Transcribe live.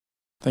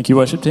Thank you,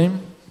 worship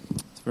team.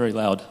 It's very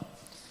loud.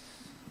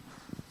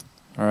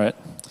 All right.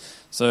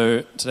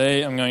 So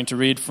today I'm going to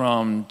read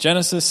from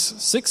Genesis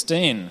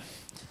 16,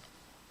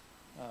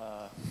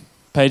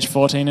 page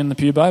 14 in the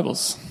Pew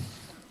Bibles.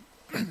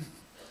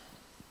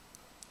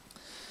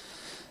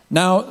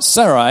 Now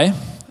Sarai,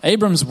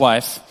 Abram's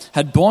wife,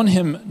 had borne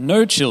him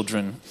no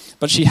children,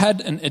 but she had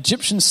an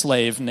Egyptian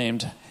slave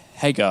named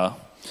Hagar.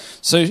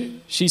 So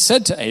she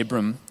said to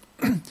Abram,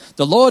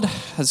 "The Lord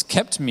has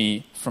kept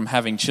me from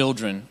having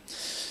children.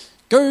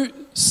 Go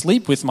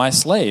sleep with my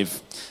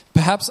slave.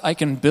 Perhaps I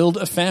can build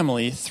a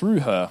family through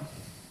her."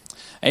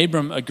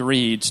 Abram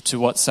agreed to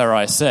what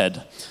Sarai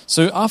said.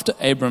 So after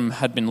Abram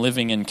had been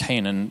living in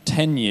Canaan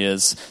 10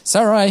 years,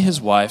 Sarai,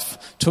 his wife,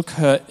 took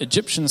her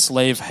Egyptian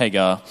slave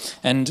Hagar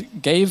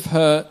and gave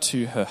her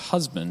to her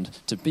husband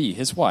to be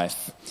his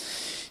wife.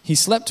 He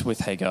slept with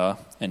Hagar,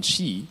 and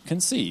she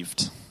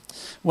conceived.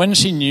 When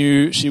she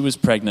knew she was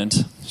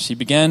pregnant, she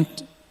began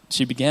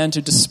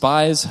to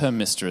despise her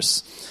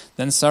mistress.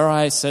 Then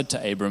Sarai said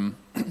to Abram,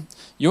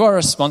 "You are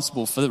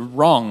responsible for the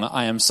wrong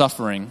I am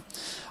suffering.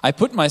 I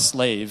put my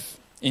slave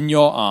in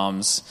your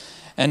arms,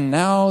 and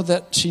now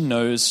that she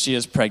knows she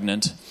is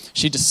pregnant,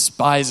 she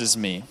despises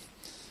me.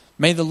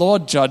 May the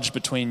Lord judge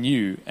between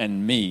you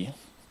and me."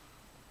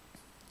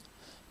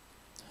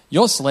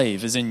 "Your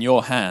slave is in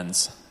your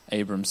hands,"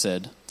 Abram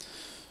said.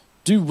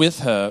 "Do with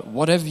her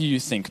whatever you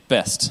think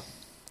best."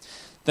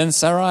 Then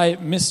Sarai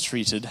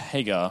mistreated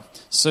Hagar,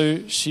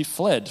 so she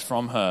fled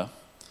from her.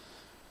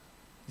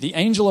 The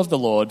angel of the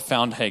Lord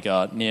found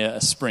Hagar near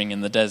a spring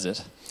in the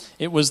desert.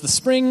 It was the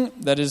spring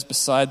that is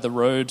beside the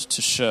road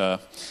to Shur.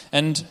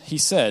 And he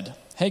said,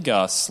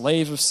 "Hagar,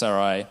 slave of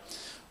Sarai,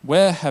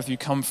 where have you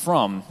come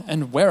from,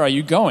 and where are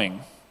you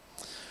going?"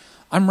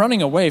 "I'm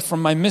running away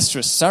from my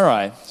mistress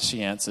Sarai,"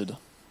 she answered.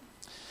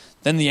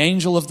 Then the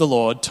angel of the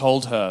Lord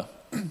told her,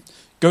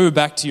 "Go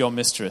back to your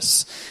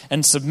mistress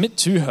and submit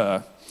to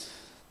her."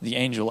 The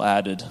angel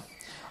added,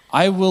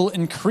 "I will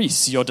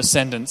increase your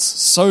descendants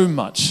so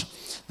much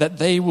that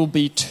they will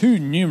be too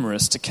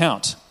numerous to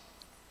count."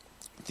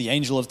 The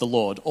angel of the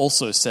Lord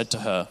also said to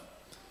her,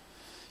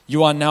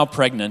 "You are now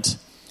pregnant,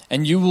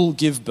 and you will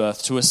give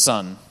birth to a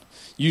son.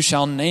 You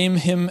shall name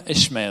him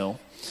Ishmael,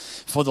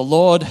 for the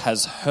Lord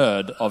has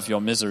heard of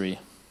your misery.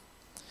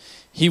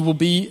 He will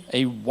be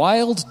a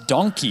wild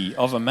donkey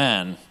of a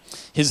man.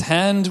 His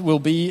hand will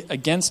be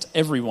against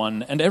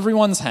everyone, and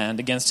everyone's hand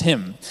against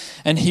him,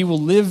 and he will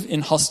live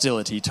in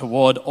hostility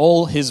toward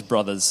all his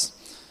brothers."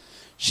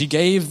 She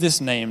gave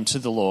this name to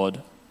the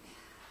Lord,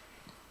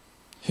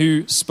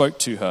 who spoke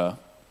to her.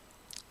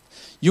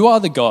 "You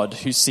are the God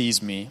who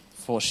sees me,"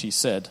 for she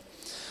said,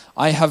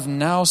 "I have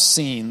now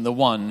seen the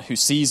one who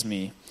sees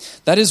me."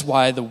 That is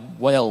why the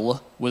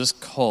well was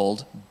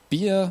called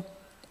Beer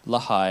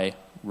Lahai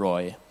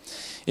Roi.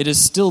 It is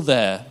still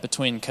there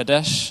between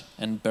Kadesh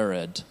and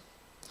Bered.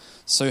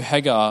 So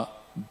Hagar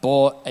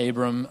bore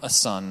Abram a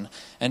son,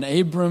 and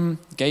Abram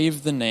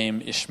gave the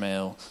name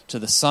Ishmael to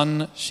the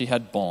son she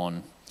had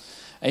born.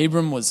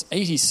 Abram was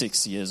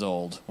 86 years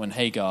old when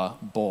Hagar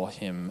bore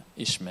him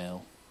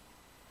Ishmael.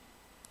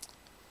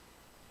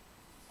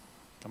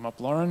 Come up,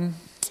 Lauren.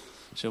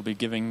 She'll be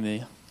giving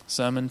the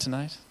sermon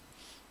tonight.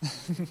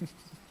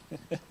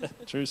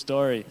 True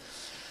story.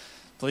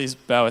 Please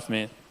bow with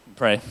me and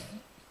pray.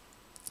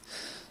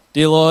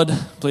 Dear Lord,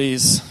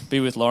 please be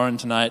with Lauren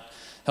tonight.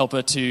 Help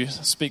her to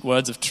speak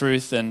words of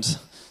truth and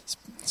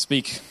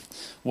speak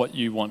what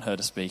you want her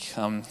to speak.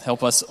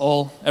 Help us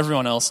all,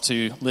 everyone else,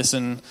 to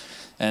listen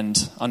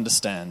and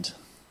understand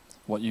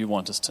what you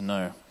want us to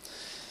know.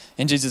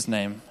 In Jesus'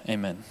 name,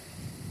 amen.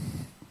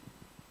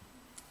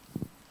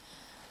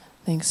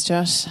 Thanks,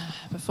 Josh.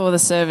 Before the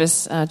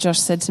service, Josh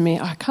said to me,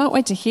 "I can't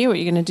wait to hear what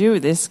you're going to do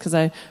with this," because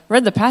I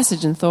read the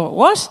passage and thought,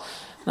 "What?"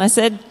 And I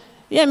said,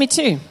 "Yeah, me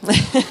too."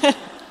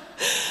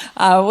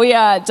 We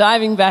are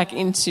diving back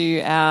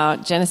into our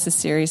Genesis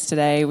series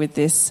today with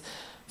this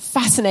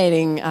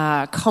fascinating,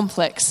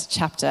 complex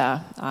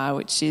chapter,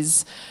 which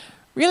is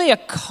really a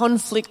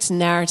conflict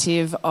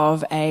narrative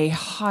of a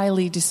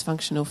highly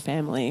dysfunctional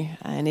family.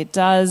 And it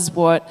does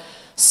what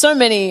so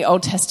many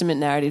Old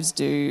Testament narratives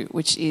do,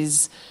 which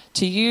is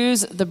to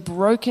use the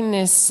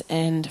brokenness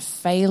and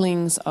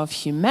failings of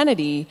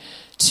humanity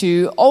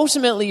to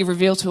ultimately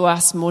reveal to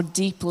us more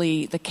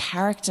deeply the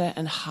character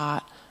and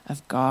heart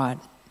of God.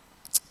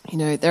 You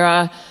know, there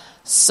are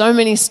so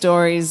many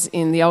stories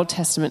in the Old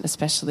Testament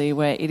especially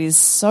where it is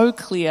so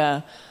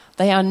clear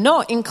they are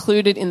not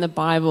included in the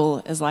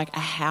Bible as like a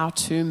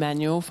how-to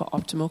manual for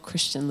optimal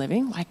Christian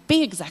living. Like,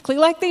 be exactly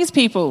like these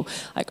people.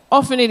 Like,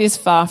 often it is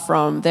far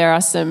from. There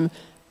are some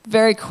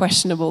very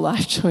questionable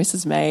life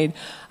choices made.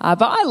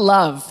 But I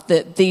love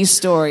that these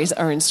stories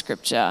are in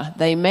Scripture.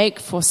 They make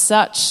for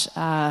such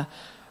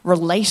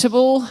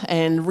relatable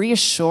and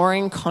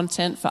reassuring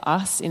content for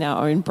us in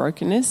our own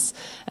brokenness.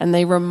 And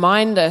they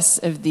remind us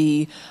of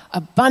the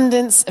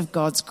abundance of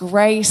God's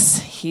grace,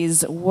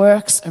 his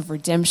works of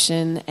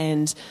redemption,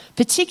 and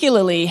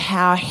particularly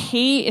how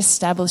he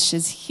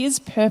establishes his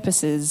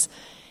purposes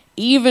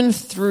even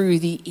through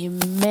the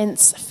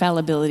immense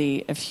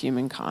fallibility of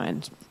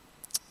humankind.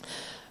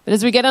 But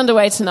as we get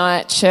underway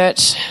tonight,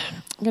 church,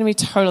 I'm going to be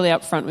totally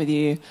upfront with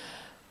you.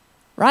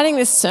 Writing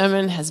this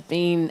sermon has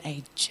been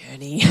a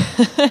journey.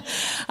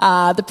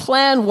 The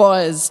plan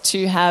was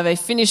to have a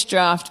finished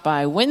draft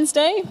by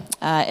Wednesday,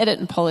 edit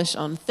and polish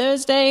on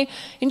Thursday,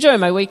 enjoy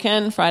my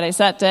weekend, Friday,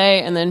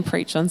 Saturday, and then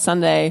preach on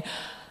Sunday.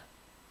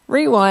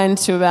 Rewind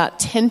to about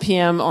 10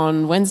 p.m.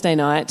 on Wednesday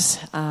night.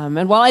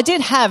 And while I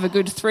did have a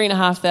good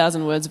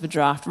 3,500 words of a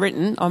draft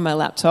written on my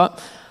laptop,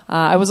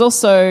 I was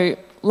also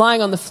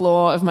lying on the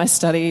floor of my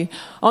study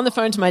on the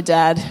phone to my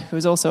dad, who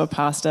was also a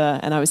pastor,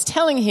 and I was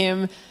telling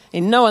him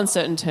in no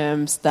uncertain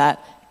terms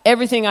that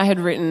everything I had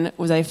written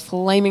was a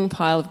flaming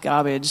pile of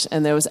garbage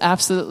and there was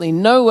absolutely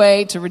no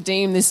way to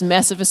redeem this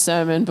mess of a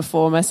sermon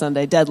before my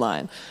Sunday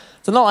deadline.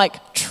 So not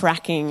like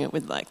tracking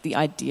with like the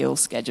ideal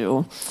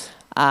schedule.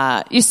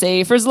 You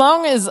see, for as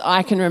long as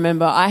I can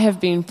remember, I have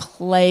been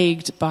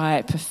plagued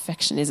by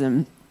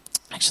perfectionism.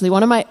 Actually,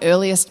 one of my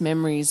earliest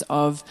memories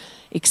of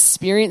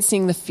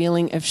experiencing the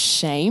feeling of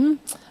shame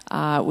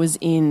was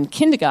in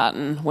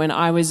kindergarten when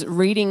I was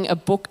reading a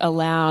book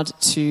aloud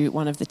to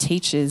one of the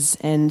teachers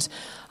and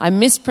I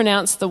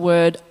mispronounced the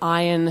word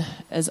iron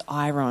as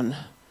iron.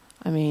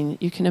 I mean,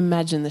 you can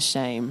imagine the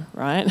shame,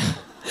 right?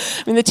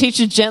 I mean, the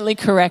teacher gently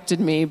corrected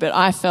me, but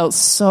I felt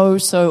so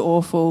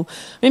awful.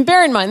 I mean,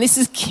 bear in mind, this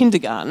is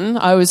kindergarten.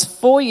 I was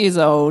 4 years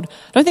old.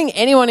 I don't think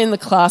anyone in the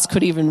class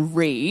could even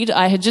read.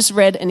 I had just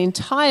read an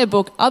entire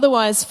book,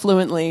 otherwise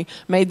fluently,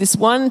 made this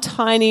one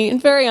tiny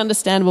and very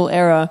understandable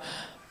error.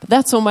 But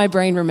that's all my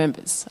brain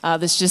remembers.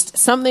 There's just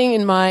something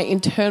in my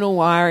internal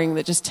wiring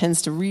that just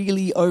tends to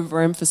really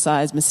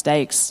overemphasize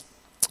mistakes.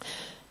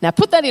 Now,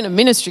 put that in a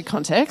ministry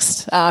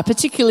context,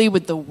 particularly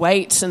with the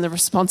weight and the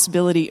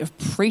responsibility of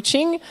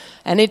preaching,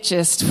 and it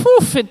just,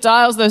 it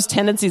dials those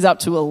tendencies up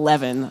to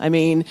 11. I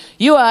mean,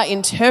 you are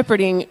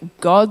interpreting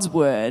God's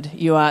word.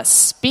 You are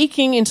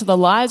speaking into the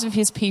lives of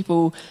his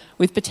people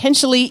with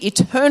potentially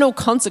eternal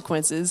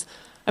consequences.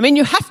 I mean,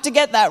 you have to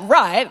get that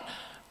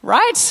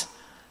right?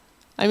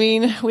 I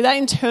mean, with that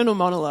internal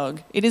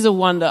monologue, it is a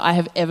wonder I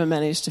have ever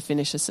managed to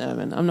finish a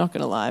sermon. I'm not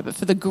going to lie, but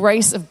for the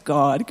grace of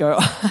God, go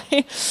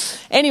I.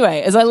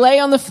 Anyway, as I lay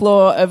on the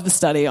floor of the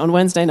study on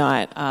Wednesday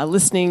night,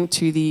 listening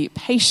to the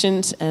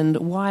patient and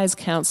wise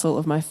counsel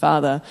of my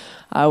father,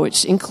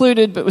 which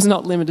included but was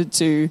not limited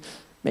to,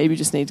 maybe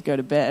just need to go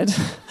to bed.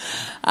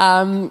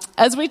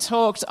 As we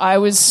talked, I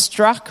was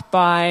struck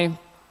by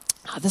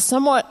the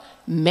somewhat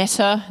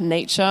meta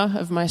nature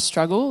of my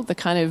struggle, the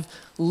kind of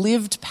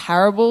lived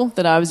parable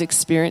that I was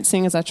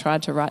experiencing as I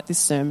tried to write this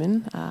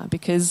sermon,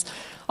 because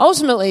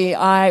ultimately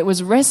I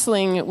was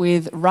wrestling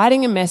with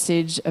writing a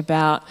message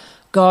about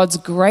God's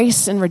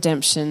grace and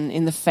redemption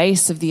in the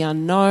face of the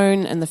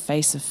unknown and the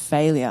face of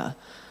failure.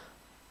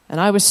 And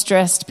I was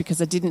stressed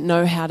because I didn't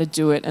know how to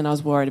do it and I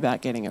was worried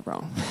about getting it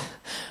wrong,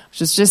 which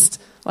was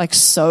just like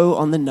so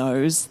on the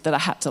nose that I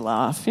had to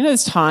laugh. You know,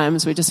 there's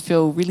times we just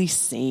feel really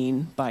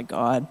seen by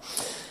God.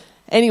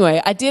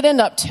 Anyway, I did end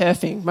up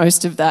turfing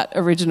most of that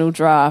original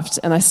draft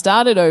and I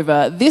started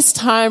over, this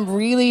time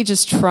really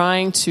just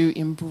trying to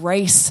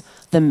embrace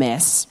the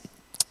mess,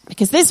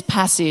 because this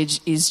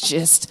passage is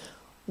just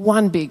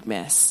one big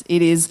mess.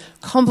 It is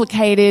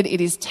complicated,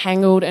 it is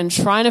tangled, and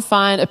trying to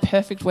find a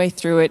perfect way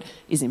through it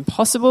is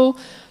impossible.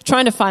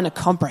 Trying to find a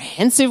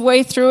comprehensive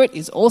way through it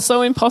is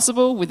also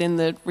impossible within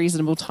the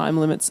reasonable time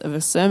limits of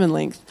a sermon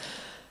length.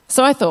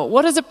 So I thought,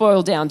 what does it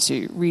boil down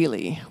to,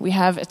 really? We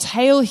have a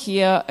tale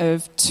here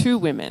of two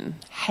women,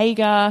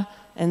 Hagar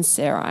and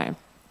Sarai.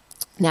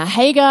 Now,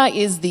 Hagar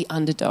is the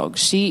underdog.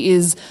 She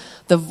is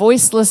the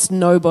voiceless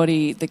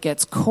nobody that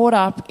gets caught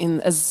up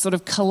in as sort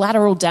of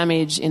collateral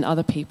damage in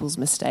other people's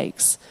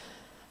mistakes.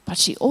 But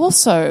she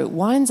also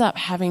winds up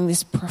having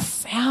this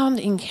profound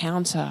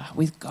encounter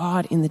with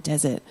God in the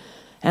desert.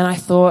 And I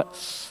thought,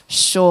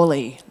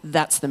 surely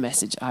that's the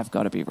message I've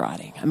got to be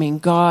writing. I mean,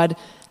 God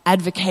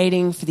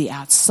advocating for the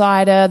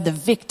outsider, the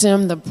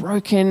victim, the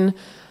broken. I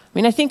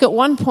mean, I think at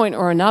one point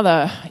or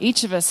another,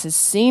 each of us has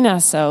seen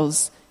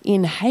ourselves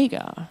in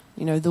Hagar,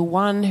 you know, the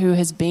one who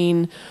has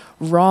been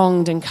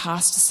wronged and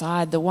cast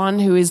aside, the one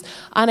who is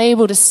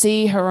unable to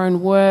see her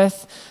own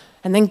worth.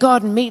 And then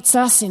God meets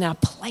us in our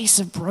place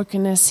of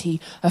brokenness.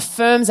 He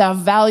affirms our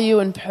value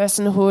and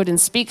personhood and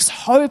speaks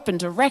hope and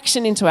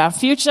direction into our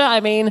future. I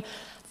mean,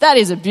 that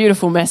is a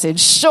beautiful message.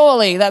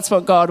 Surely that's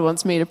what God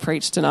wants me to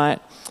preach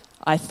tonight,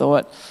 I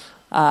thought.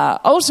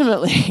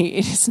 Ultimately,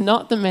 it is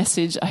not the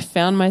message I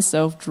found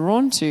myself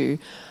drawn to.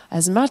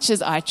 As much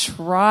as I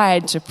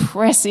tried to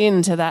press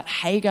into that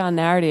Hagar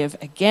narrative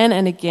again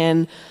and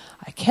again,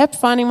 I kept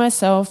finding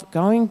myself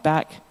going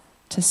back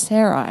to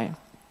Sarai.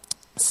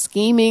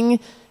 Scheming,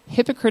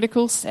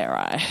 hypocritical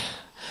Sarai.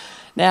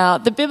 Now,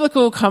 the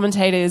biblical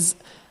commentators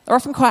are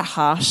often quite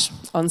harsh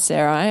on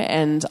Sarai,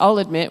 and I'll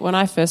admit, when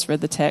I first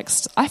read the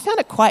text, I found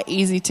it quite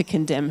easy to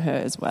condemn her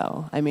as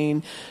well. I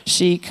mean,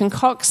 she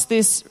concocts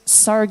this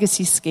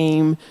surrogacy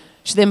scheme.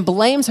 She then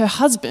blames her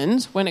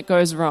husband when it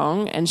goes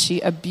wrong, and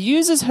she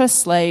abuses her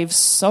slave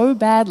so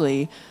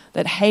badly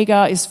that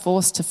Hagar is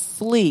forced to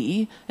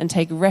flee and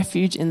take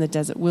refuge in the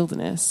desert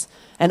wilderness.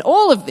 And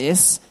all of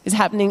this is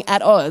happening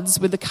at odds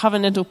with the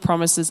covenantal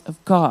promises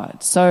of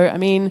God. So, I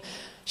mean,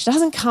 she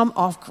doesn't come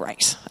off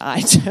great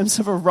in terms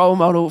of a role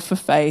model for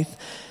faith.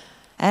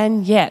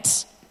 And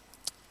yet,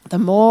 the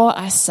more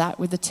I sat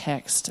with the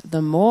text,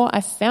 the more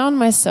I found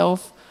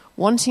myself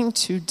wanting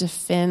to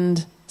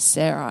defend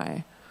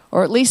Sarai,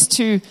 or at least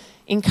to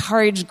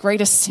encourage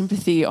greater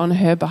sympathy on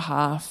her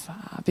behalf.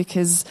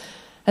 Because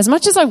as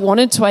much as I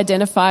wanted to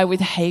identify with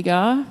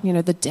Hagar,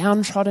 the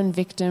downtrodden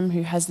victim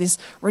who has this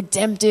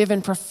redemptive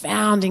and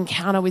profound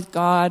encounter with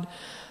God,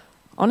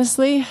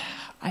 honestly,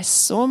 I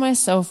saw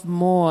myself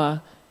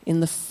more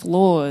in the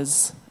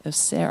flaws of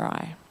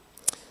Sarai.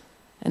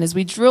 And as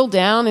we drill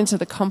down into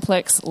the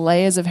complex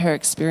layers of her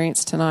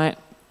experience tonight,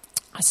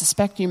 I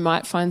suspect you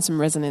might find some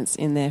resonance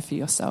in there for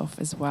yourself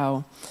as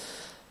well.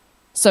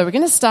 So we're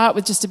going to start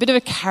with just a bit of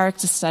a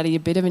character study, a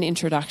bit of an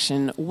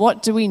introduction.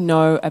 What do we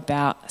know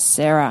about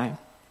Sarai?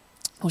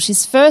 Well,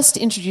 she's first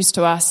introduced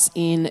to us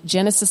in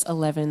Genesis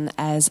 11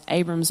 as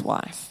Abram's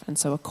wife. And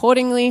so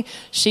accordingly,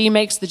 she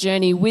makes the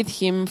journey with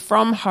him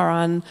from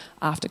Haran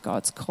after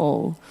God's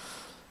call.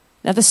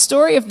 Now, the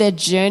story of their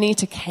journey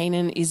to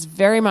Canaan is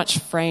very much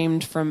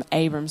framed from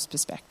Abram's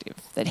perspective,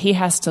 that he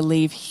has to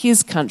leave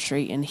his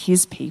country and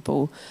his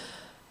people.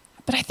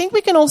 But I think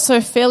we can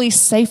also fairly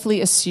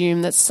safely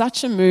assume that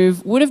such a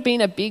move would have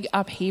been a big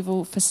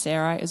upheaval for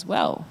Sarai as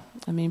well.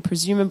 I mean,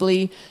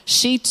 presumably,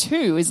 she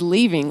too is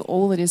leaving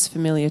all that is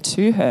familiar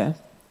to her.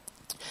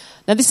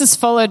 Now, this is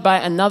followed by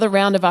another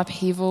round of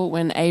upheaval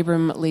when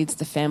Abram leads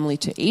the family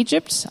to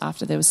Egypt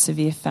after there was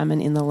severe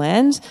famine in the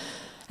land.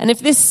 And if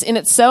this in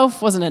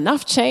itself wasn't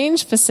enough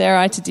change for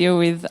Sarai to deal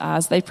with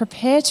as they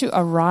prepare to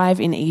arrive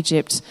in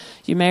Egypt,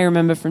 you may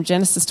remember from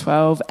Genesis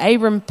 12,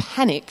 Abram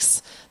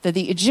panics that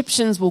the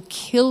Egyptians will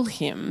kill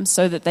him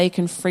so that they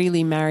can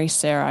freely marry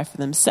Sarai for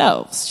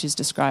themselves. She's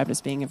described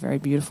as being a very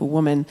beautiful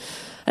woman.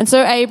 And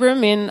so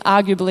Abram, in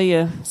arguably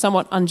a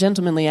somewhat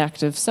ungentlemanly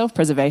act of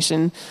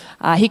self-preservation,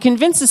 he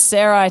convinces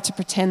Sarai to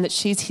pretend that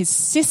she's his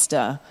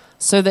sister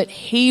so that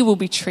he will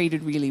be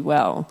treated really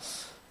well.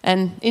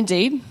 And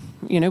indeed,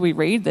 we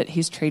read that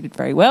he's treated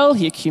very well.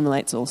 He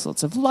accumulates all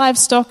sorts of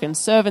livestock and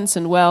servants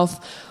and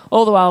wealth,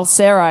 all the while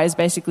Sarai is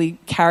basically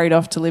carried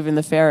off to live in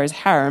the Pharaoh's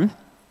harem,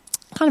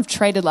 kind of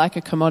traded like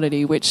a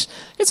commodity, which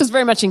I guess was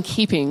very much in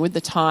keeping with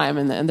the time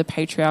and the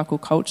patriarchal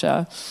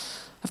culture.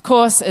 Of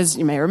course, as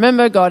you may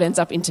remember, God ends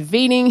up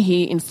intervening.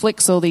 He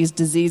inflicts all these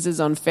diseases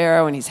on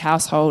Pharaoh and his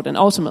household, and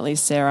ultimately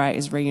Sarai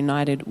is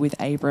reunited with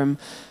Abram.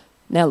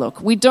 Now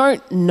look, we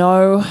don't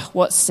know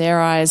what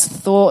Sarai's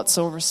thoughts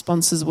or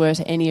responses were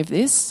to any of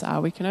this.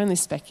 We can only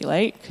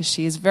speculate because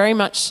she is very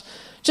much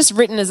just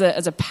written as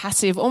a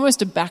passive,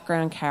 almost a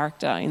background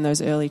character in those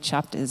early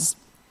chapters.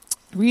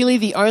 Really,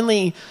 the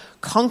only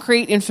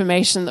concrete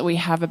information that we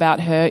have about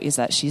her is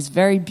that she's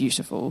very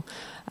beautiful.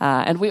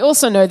 And we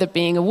also know that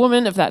being a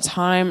woman of that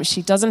time,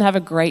 she doesn't have a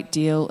great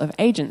deal of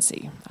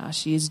agency.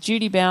 She is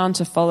duty-bound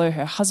to follow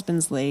her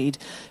husband's lead,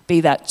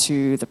 be that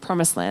to the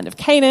promised land of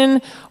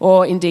Canaan,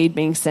 or indeed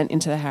being sent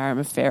into the harem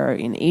of Pharaoh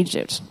in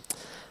Egypt.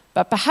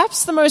 But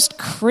perhaps the most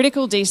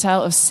critical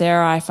detail of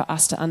Sarai for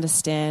us to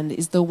understand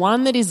is the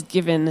one that is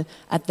given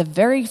at the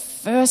very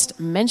first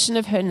mention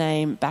of her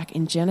name back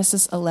in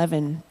Genesis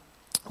 11,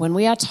 when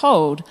we are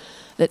told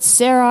that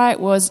Sarai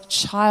was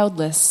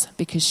childless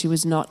because she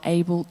was not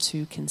able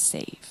to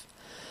conceive.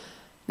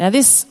 Now,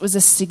 this was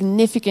a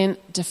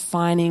significant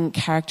defining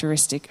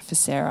characteristic for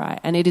Sarai,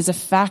 and it is a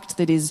fact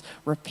that is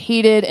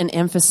repeated and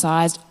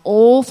emphasized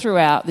all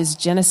throughout this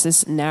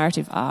Genesis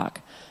narrative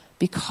arc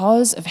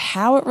because of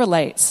how it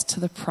relates to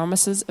the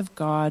promises of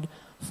God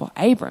for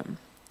Abram.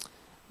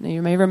 Now,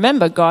 you may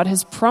remember God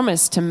has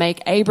promised to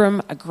make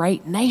Abram a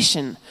great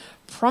nation,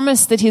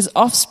 promised that his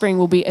offspring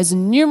will be as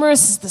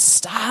numerous as the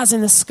stars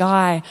in the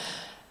sky.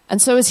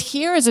 And so as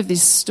hearers of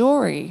this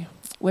story,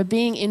 we're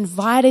being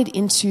invited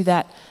into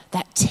that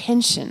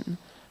tension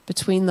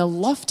between the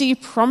lofty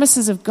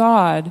promises of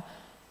God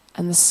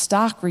and the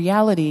stark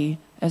reality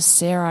of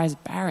Sarai's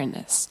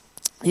barrenness.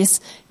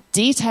 This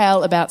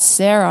detail about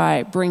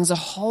Sarai brings a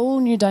whole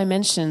new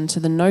dimension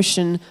to the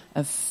notion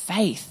of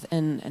faith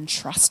and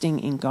trusting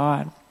in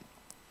God.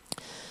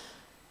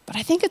 But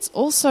I think it's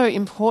also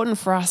important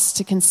for us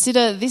to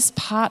consider this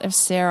part of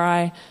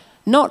Sarai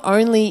not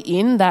only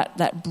in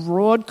that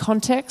broad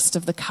context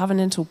of the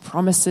covenantal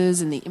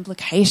promises and the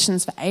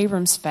implications for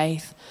Abram's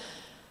faith,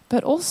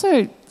 but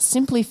also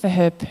simply for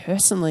her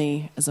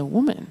personally as a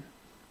woman.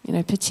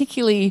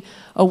 Particularly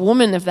a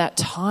woman of that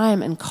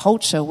time and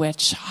culture where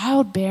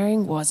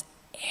childbearing was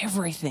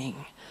everything.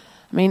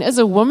 I mean, as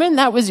a woman,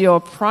 that was your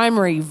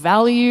primary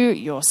value,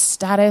 your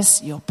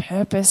status, your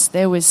purpose.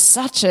 There was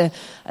such a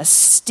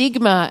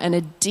stigma and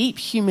a deep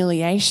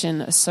humiliation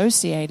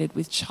associated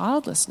with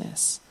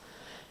childlessness.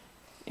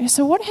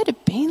 So what had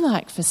it been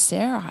like for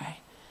Sarai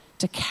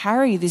to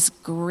carry this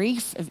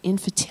grief of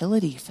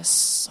infertility for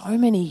so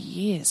many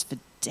years, for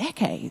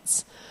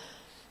decades?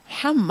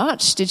 How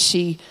much did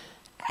she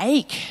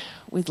ache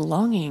with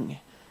longing?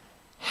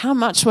 How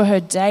much were her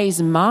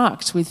days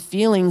marked with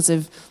feelings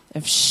of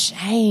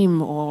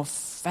shame or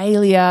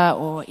failure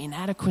or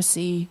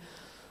inadequacy,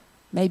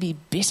 maybe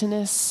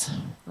bitterness,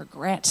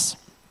 regret,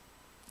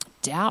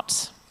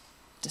 doubt,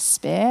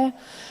 despair?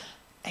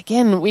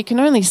 Again, we can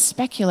only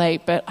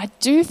speculate, but I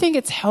do think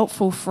it's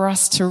helpful for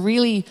us to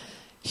really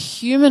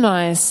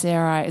humanize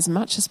Sarai as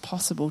much as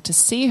possible, to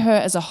see her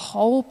as a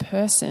whole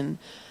person,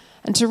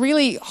 and to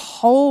really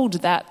hold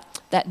that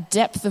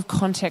depth of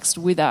context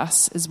with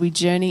us as we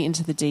journey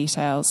into the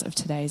details of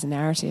today's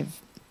narrative.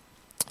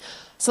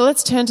 So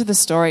let's turn to the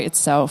story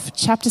itself.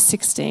 Chapter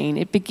 16,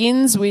 it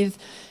begins with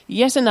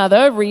yet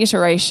another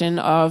reiteration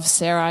of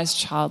Sarai's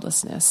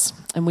childlessness,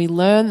 and we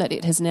learn that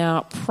it has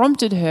now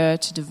prompted her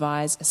to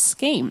devise a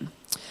scheme.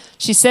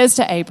 She says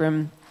to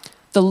Abram,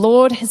 "The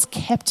Lord has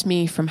kept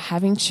me from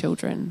having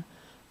children.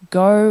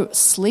 Go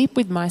sleep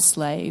with my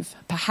slave.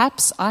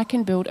 Perhaps I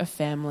can build a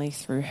family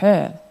through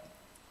her."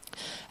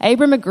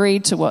 Abram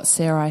agreed to what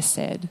Sarai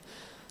said.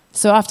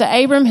 So after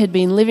Abram had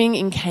been living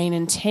in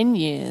Canaan 10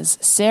 years,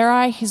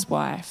 Sarai, his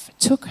wife,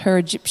 took her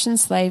Egyptian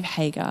slave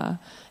Hagar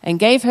and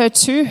gave her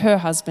to her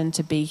husband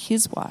to be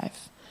his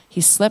wife.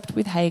 He slept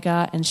with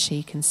Hagar and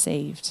she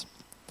conceived.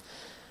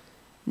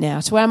 Now,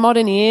 to our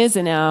modern ears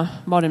and our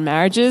modern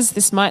marriages,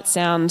 this might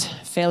sound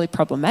fairly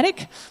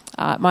problematic.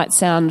 It might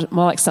sound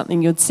more like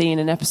something you'd see in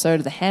an episode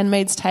of The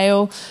Handmaid's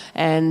Tale,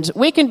 and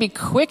we can be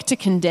quick to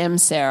condemn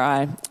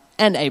Sarai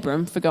and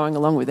Abram for going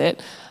along with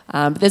it.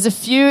 But there's a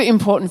few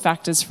important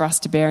factors for us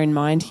to bear in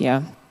mind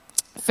here.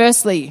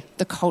 Firstly,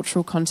 the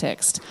cultural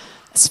context.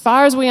 As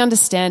far as we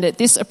understand it,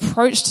 this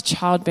approach to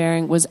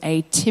childbearing was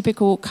a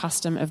typical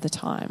custom of the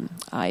time.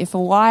 If a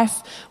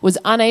wife was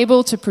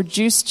unable to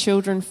produce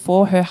children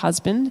for her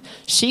husband,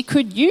 she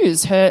could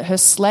use her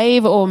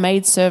slave or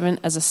maidservant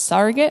as a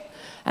surrogate,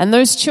 and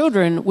those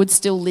children would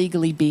still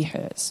legally be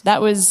hers.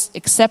 That was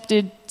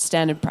accepted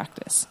standard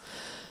practice.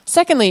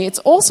 Secondly, it's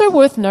also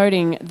worth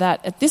noting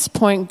that at this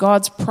point,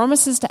 God's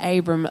promises to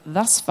Abram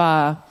thus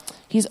far,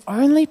 he's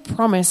only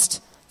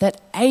promised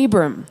that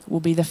Abram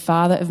will be the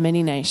father of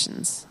many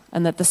nations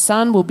and that the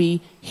son will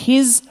be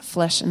his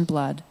flesh and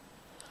blood.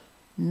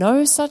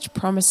 No such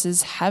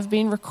promises have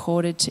been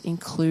recorded to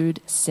include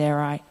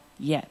Sarai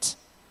yet.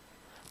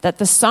 That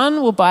the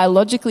son will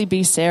biologically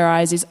be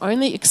Sarai's is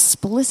only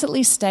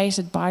explicitly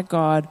stated by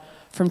God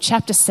from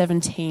chapter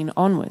 17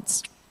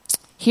 onwards.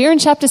 Here in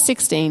chapter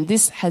 16,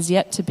 this has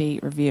yet to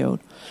be revealed.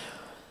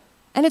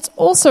 And it's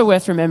also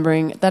worth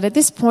remembering that at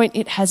this point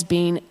it has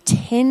been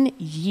 10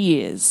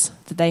 years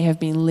that they have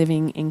been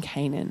living in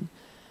Canaan.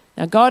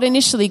 Now, God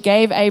initially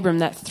gave Abram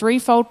that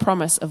threefold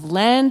promise of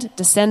land,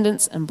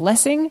 descendants, and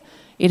blessing.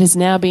 It has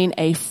now been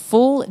a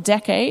full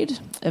decade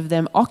of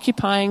them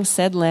occupying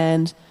said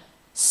land,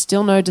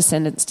 still no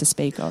descendants to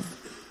speak of.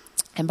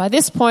 And by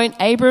this point,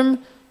 Abram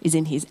is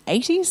in his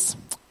 80s,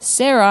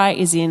 Sarai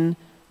is in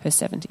her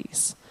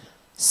 70s.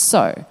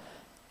 So,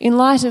 in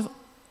light of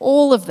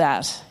all of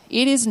that,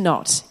 it is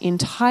not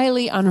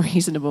entirely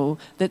unreasonable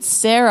that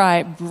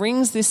Sarai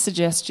brings this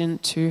suggestion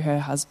to her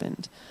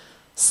husband.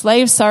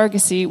 Slave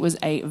surrogacy was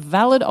a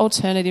valid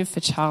alternative for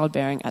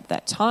childbearing at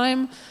that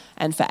time,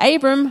 and for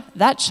Abram,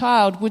 that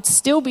child would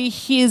still be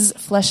his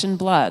flesh and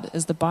blood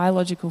as the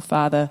biological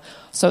father,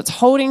 so it's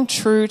holding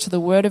true to the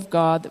word of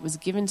God that was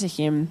given to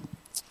him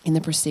in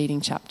the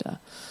preceding chapter.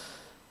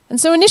 And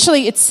so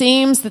initially it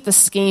seems that the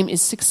scheme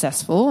is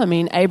successful. I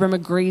mean, Abram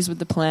agrees with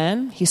the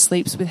plan. He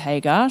sleeps with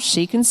Hagar.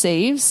 She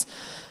conceives.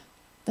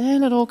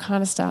 Then it all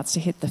kind of starts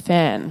to hit the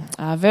fan.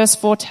 Verse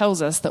 4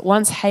 tells us that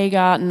once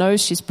Hagar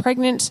knows she's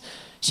pregnant,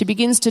 she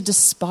begins to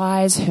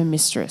despise her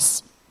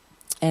mistress.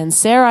 And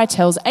Sarai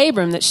tells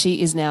Abram that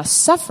she is now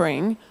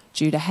suffering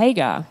due to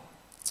Hagar.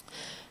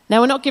 Now,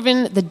 we're not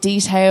given the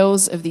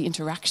details of the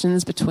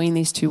interactions between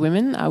these two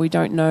women. We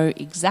don't know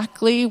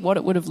exactly what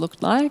it would have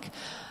looked like.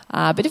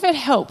 But if it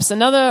helps,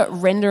 another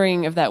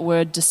rendering of that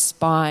word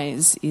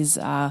despise is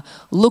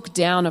look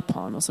down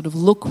upon, or sort of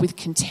look with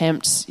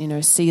contempt,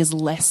 see as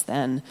less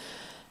than.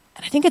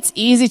 And I think it's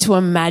easy to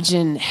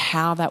imagine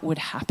how that would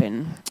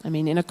happen. I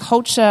mean, in a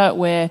culture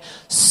where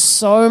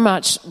so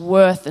much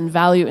worth and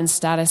value and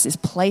status is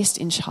placed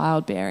in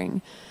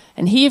childbearing,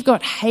 and here you've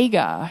got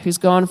Hagar, who's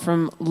gone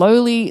from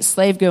lowly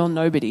slave girl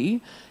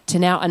nobody to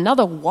now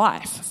another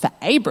wife for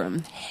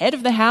Abram, head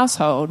of the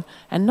household.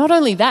 And not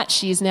only that,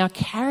 she is now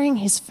carrying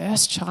his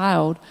first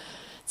child.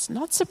 It's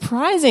not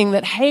surprising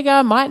that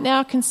Hagar might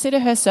now consider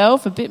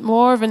herself a bit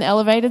more of an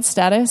elevated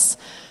status,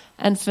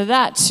 and for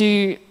that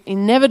to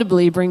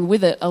inevitably bring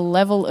with it a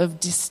level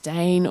of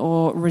disdain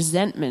or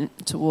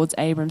resentment towards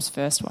Abram's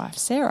first wife,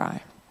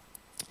 Sarai.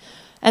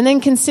 And then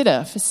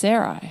consider for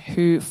Sarai,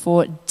 who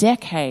for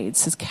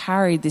decades has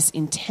carried this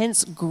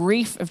intense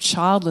grief of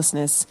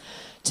childlessness,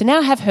 to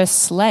now have her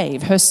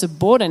slave, her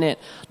subordinate,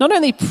 not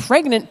only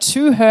pregnant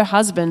to her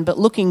husband, but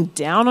looking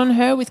down on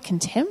her with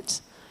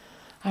contempt.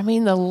 I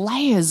mean, the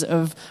layers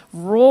of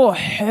raw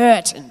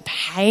hurt and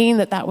pain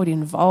that would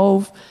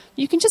involve.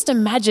 You can just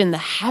imagine the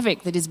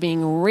havoc that is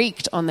being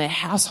wreaked on their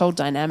household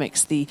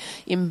dynamics, the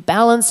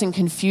imbalance and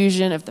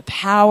confusion of the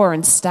power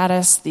and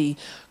status, the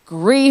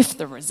grief,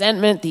 the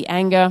resentment, the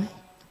anger.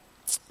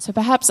 So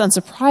perhaps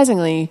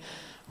unsurprisingly,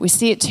 we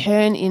see it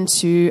turn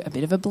into a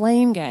bit of a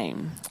blame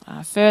game.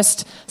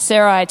 First,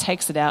 Sarai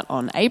takes it out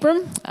on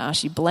Abram.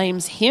 She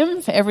blames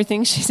him for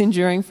everything she's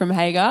enduring from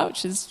Hagar,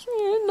 which is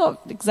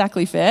not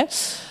exactly fair.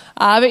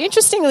 But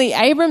interestingly,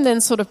 Abram then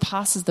sort of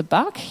passes the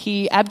buck.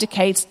 He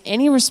abdicates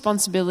any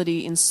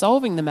responsibility in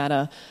solving the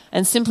matter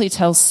and simply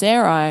tells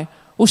Sarai,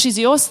 well, she's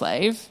your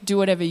slave, do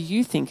whatever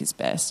you think is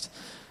best.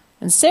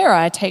 And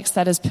Sarai takes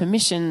that as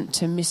permission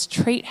to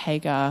mistreat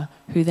Hagar,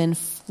 who then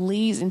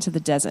flees into the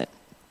desert.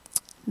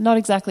 Not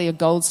exactly a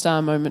gold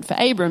star moment for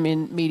Abram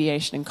in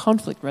mediation and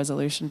conflict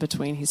resolution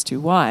between his two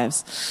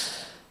wives.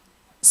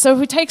 So if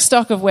we take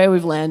stock of where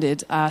we've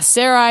landed,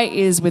 Sarai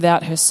is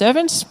without her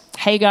servant,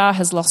 Hagar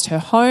has lost her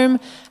home,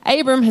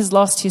 Abram has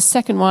lost his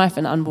second wife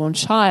and unborn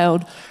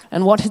child,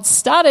 and what had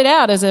started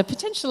out as a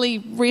potentially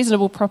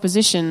reasonable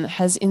proposition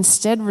has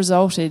instead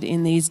resulted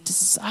in these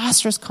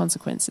disastrous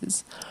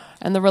consequences.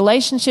 And the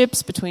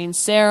relationships between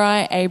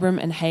Sarai, Abram,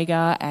 and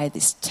Hagar are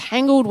this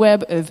tangled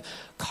web of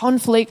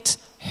conflict,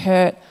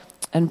 hurt,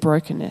 and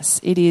brokenness.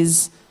 It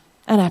is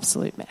an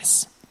absolute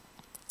mess.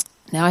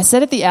 Now, I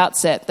said at the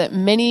outset that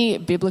many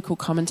biblical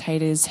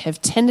commentators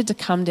have tended to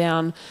come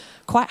down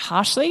quite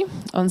harshly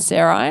on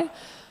Sarai.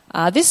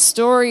 This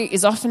story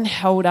is often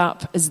held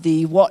up as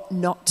the what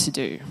not to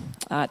do.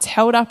 It's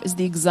held up as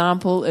the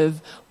example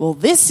of, well,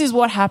 this is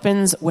what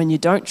happens when you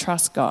don't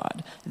trust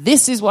God.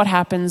 This is what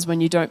happens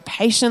when you don't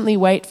patiently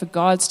wait for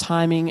God's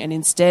timing and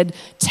instead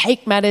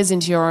take matters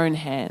into your own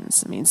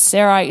hands. I mean,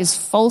 Sarai is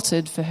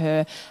faulted for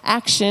her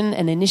action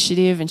and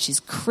initiative, and she's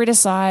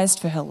criticized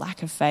for her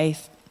lack of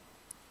faith.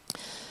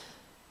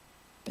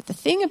 But the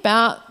thing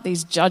about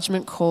these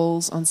judgment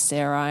calls on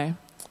Sarai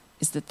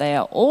is that they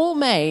are all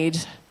made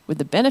with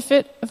the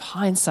benefit of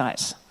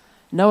hindsight,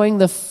 knowing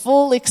the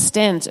full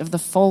extent of the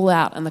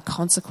fallout and the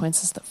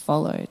consequences that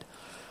followed.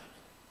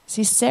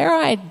 See,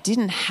 Sarai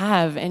didn't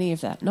have any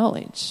of that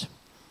knowledge.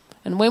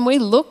 And when we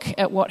look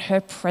at what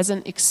her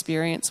present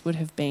experience would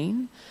have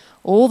been,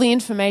 all the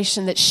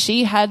information that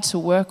she had to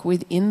work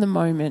with in the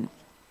moment,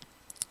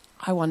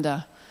 I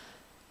wonder,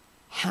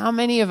 how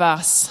many of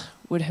us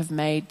would have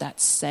made that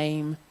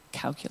same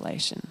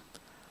calculation?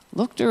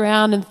 Looked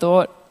around and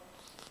thought,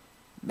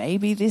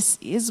 maybe this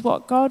is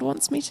what God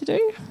wants me to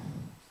do?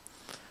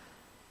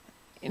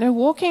 You know,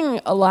 walking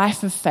a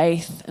life of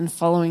faith and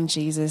following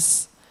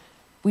Jesus,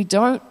 we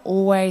don't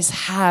always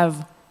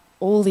have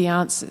all the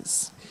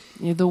answers.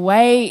 You know, the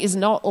way is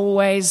not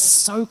always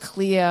so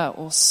clear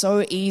or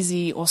so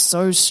easy or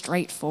so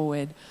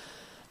straightforward.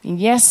 I mean,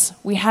 yes,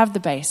 we have the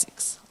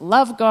basics.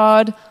 Love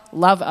God,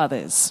 love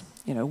others.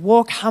 You know,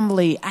 walk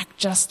humbly, act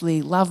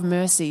justly, love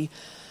mercy.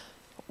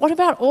 What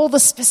about all the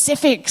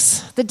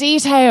specifics, the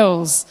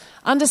details,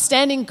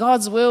 understanding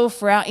God's will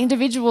for our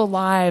individual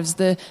lives,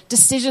 the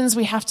decisions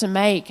we have to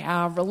make,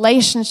 our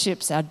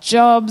relationships, our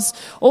jobs,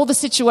 all the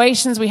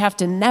situations we have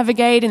to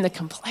navigate in the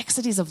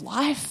complexities of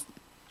life?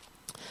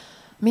 I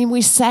mean,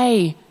 we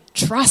say,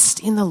 trust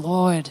in the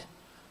Lord,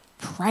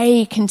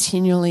 pray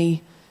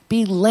continually,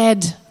 be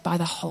led by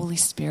the Holy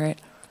Spirit.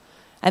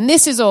 And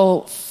this is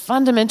all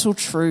fundamental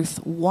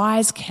truth,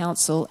 wise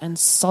counsel, and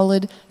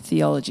solid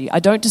theology. I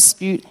don't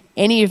dispute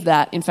any of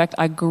that. In fact,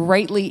 I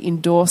greatly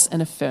endorse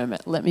and affirm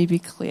it. Let me be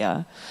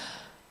clear.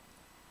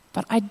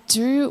 But I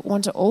do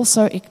want to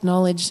also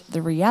acknowledge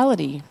the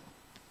reality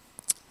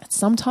that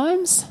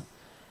sometimes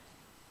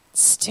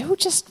it's still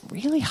just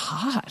really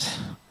hard.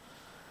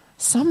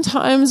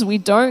 Sometimes we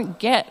don't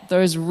get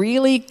those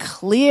really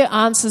clear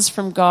answers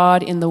from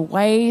God in the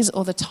ways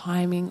or the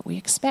timing we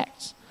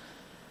expect.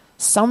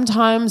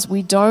 Sometimes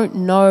we don't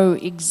know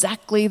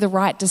exactly the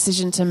right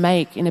decision to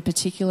make in a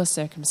particular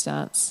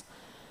circumstance.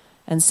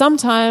 And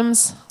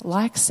sometimes,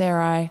 like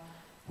Sarai,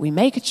 we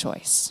make a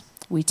choice.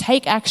 We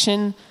take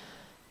action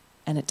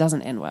and it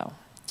doesn't end well.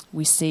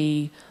 We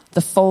see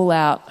the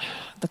fallout,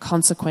 the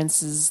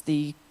consequences,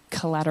 the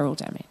collateral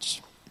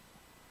damage.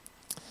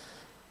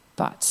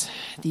 But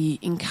the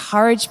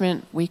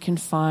encouragement we can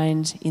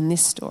find in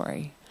this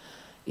story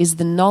is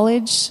the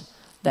knowledge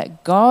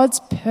that God's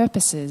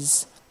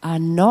purposes are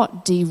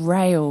not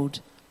derailed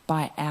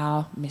by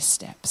our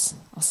missteps.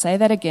 I'll say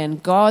that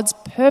again. God's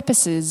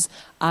purposes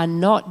are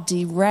not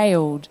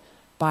derailed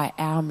by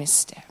our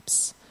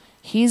missteps.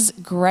 His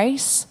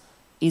grace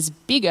is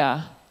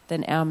bigger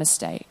than our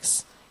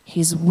mistakes.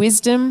 His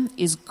wisdom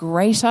is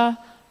greater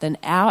than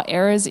our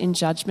errors in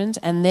judgment,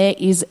 and there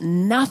is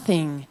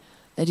nothing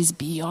that is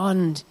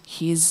beyond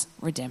his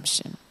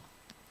redemption.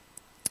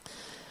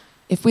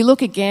 If we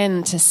look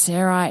again to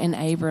Sarai and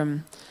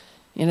Abram,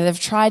 you know, they've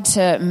tried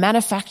to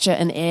manufacture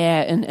an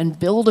heir and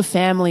build a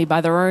family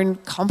by their own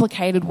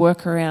complicated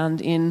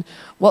workaround in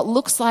what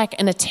looks like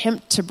an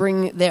attempt to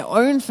bring their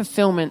own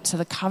fulfillment to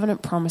the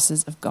covenant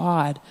promises of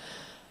God.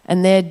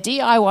 And their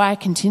DIY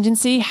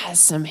contingency has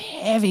some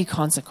heavy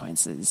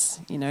consequences.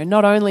 You know,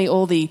 not only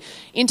all the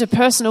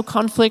interpersonal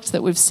conflict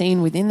that we've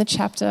seen within the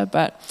chapter,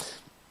 but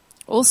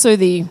also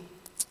the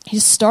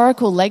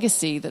historical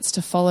legacy that's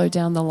to follow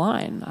down the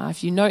line.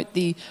 If you note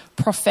the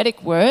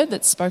prophetic word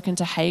that's spoken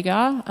to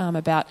Hagar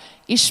about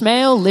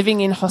Ishmael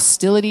living in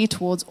hostility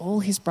towards all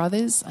his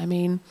brothers, I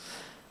mean,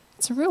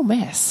 it's a real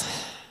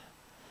mess.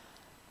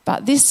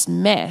 But this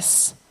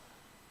mess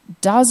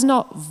does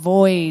not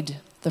void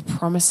the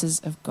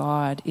promises of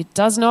God. It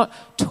does not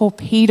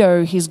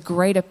torpedo his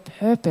greater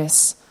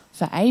purpose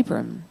for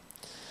Abram.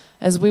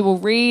 As we will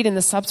read in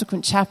the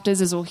subsequent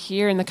chapters, as we'll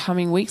hear in the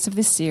coming weeks of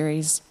this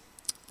series,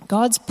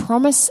 God's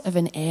promise of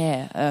an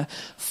heir, a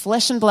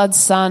flesh and blood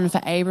son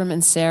for Abram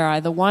and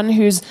Sarai, the one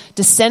whose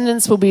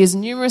descendants will be as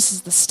numerous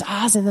as the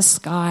stars in the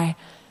sky,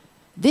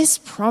 this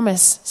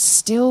promise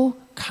still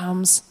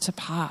comes to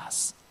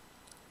pass.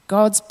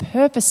 God's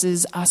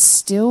purposes are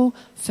still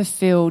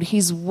fulfilled.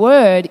 His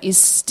word is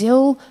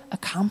still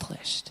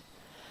accomplished.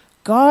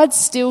 God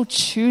still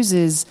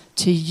chooses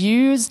to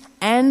use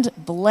and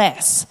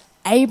bless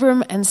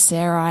Abram and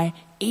Sarai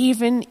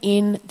even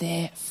in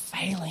their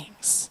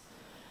failings.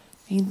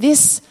 I mean,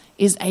 this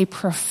is a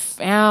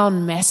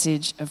profound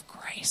message of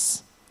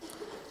grace.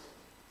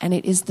 And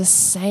it is the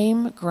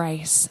same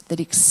grace that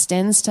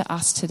extends to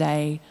us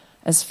today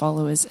as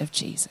followers of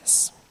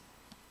Jesus.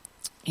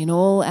 In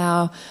all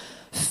our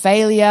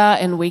failure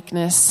and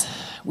weakness,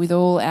 with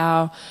all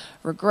our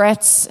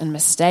regrets and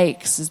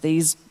mistakes as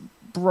these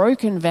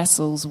broken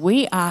vessels,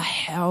 we are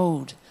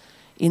held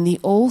in the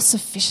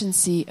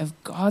all-sufficiency of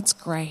God's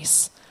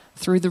grace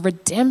through the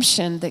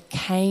redemption that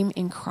came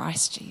in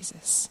Christ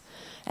Jesus.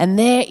 And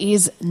there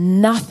is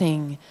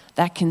nothing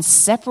that can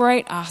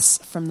separate us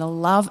from the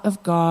love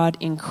of God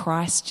in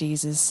Christ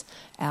Jesus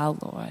our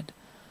Lord.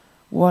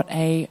 What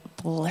a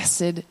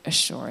blessed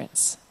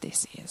assurance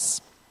this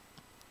is.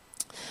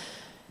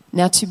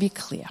 Now, to be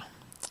clear,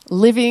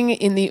 living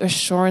in the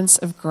assurance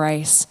of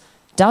grace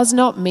does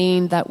not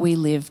mean that we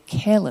live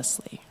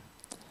carelessly.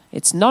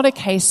 It's not a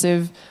case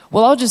of,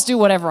 well, I'll just do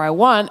whatever I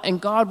want and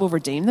God will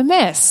redeem the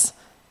mess.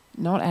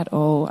 Not at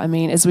all. I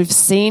mean, as we've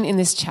seen in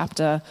this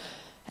chapter,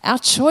 our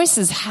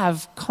choices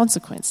have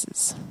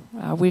consequences.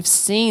 We've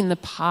seen the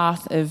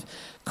path of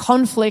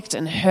conflict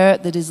and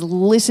hurt that is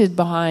littered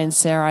behind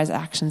Sarai's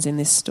actions in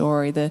this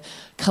story, the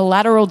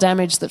collateral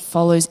damage that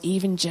follows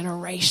even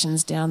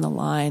generations down the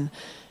line.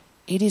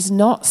 It is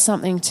not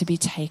something to be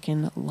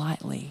taken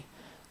lightly.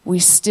 We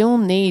still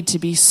need to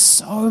be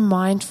so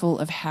mindful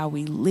of how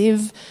we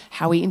live,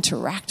 how we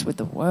interact with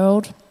the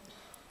world.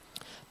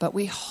 But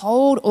we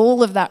hold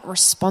all of that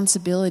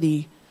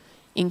responsibility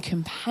in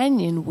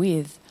companion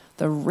with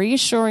the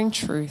reassuring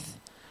truth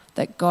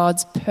that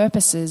God's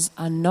purposes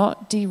are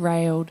not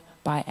derailed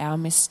by our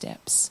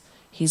missteps.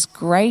 His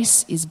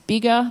grace is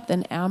bigger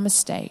than our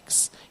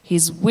mistakes.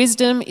 His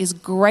wisdom is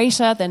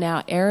greater than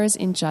our errors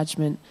in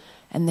judgment,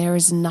 and there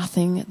is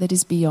nothing that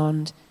is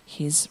beyond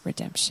his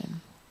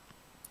redemption.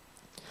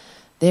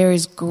 There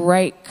is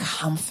great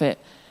comfort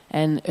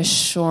and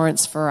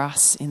assurance for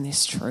us in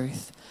this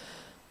truth.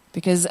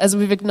 Because as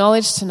we've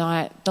acknowledged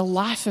tonight, the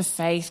life of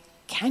faith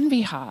can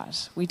be hard.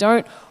 We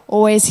don't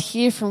always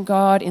hear from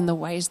God in the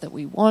ways that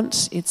we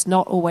want. It's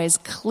not always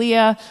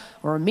clear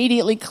or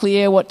immediately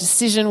clear what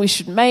decision we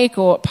should make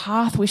or what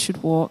path we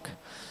should walk.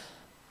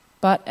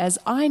 But as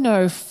I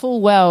know full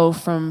well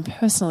from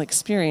personal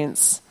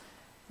experience,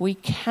 we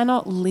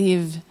cannot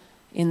live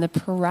in the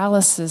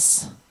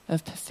paralysis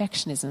of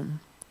perfectionism,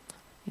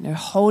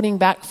 holding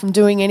back from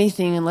doing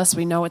anything unless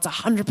we know it's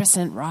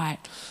 100% right.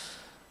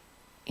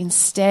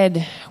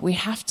 Instead, we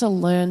have to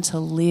learn to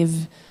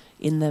live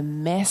in the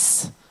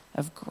mess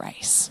of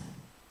grace,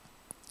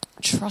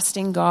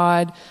 trusting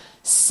God,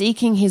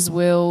 seeking his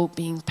will,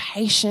 being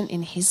patient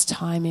in his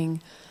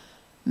timing,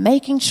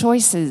 making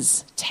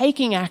choices,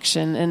 taking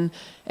action, and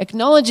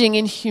acknowledging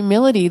in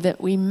humility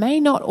that we may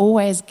not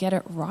always get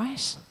it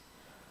right,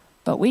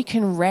 but we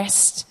can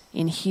rest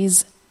in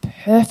his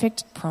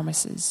perfect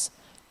promises,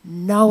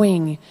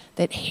 knowing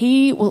that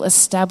he will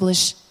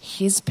establish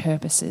his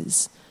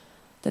purposes,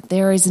 that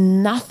there is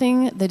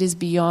nothing that is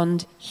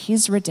beyond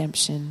his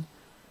redemption,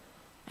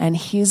 and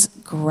his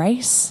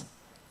grace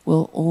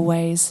will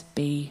always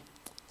be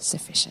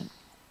sufficient.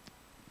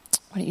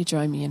 Why don't you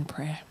join me in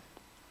prayer?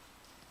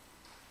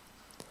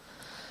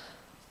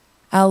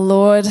 Our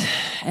Lord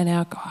and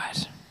our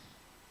God,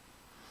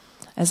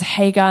 as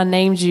Hagar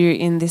named you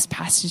in this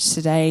passage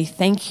today,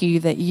 thank you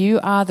that you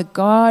are the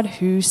God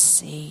who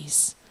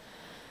sees.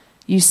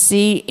 You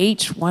see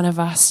each one of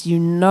us. You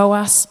know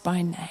us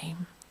by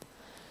name.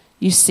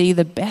 You see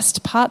the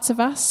best parts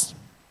of us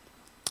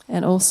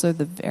and also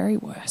the very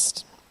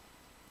worst.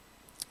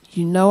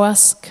 You know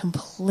us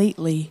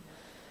completely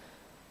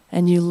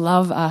and you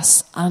love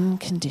us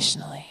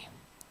unconditionally.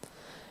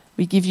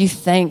 We give you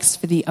thanks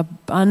for the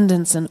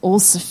abundance and all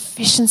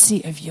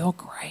sufficiency of your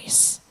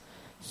grace.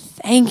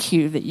 Thank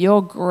you that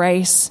your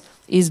grace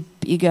is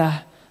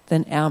bigger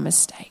than our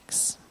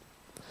mistakes.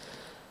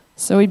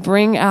 So we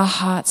bring our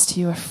hearts to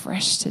you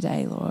afresh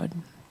today, Lord,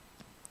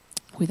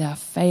 with our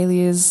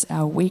failures,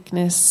 our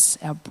weakness,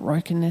 our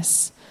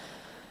brokenness,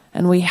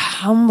 and we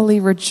humbly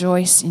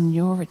rejoice in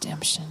your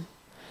redemption.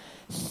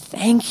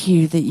 Thank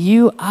you that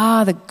you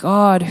are the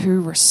God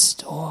who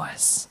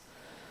restores.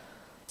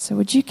 So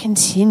would you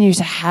continue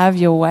to have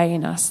your way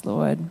in us,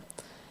 Lord?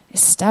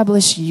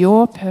 Establish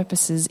your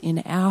purposes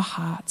in our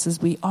hearts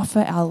as we offer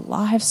our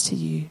lives to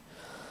you.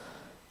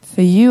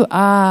 For you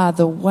are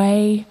the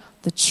way,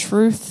 the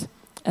truth,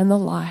 and the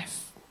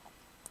life.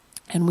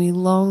 And we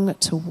long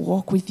to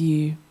walk with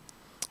you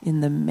in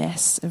the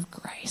mess of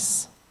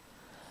grace.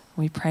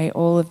 We pray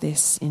all of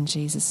this in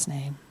Jesus'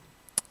 name.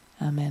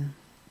 Amen.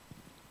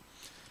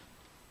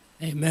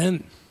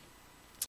 Amen.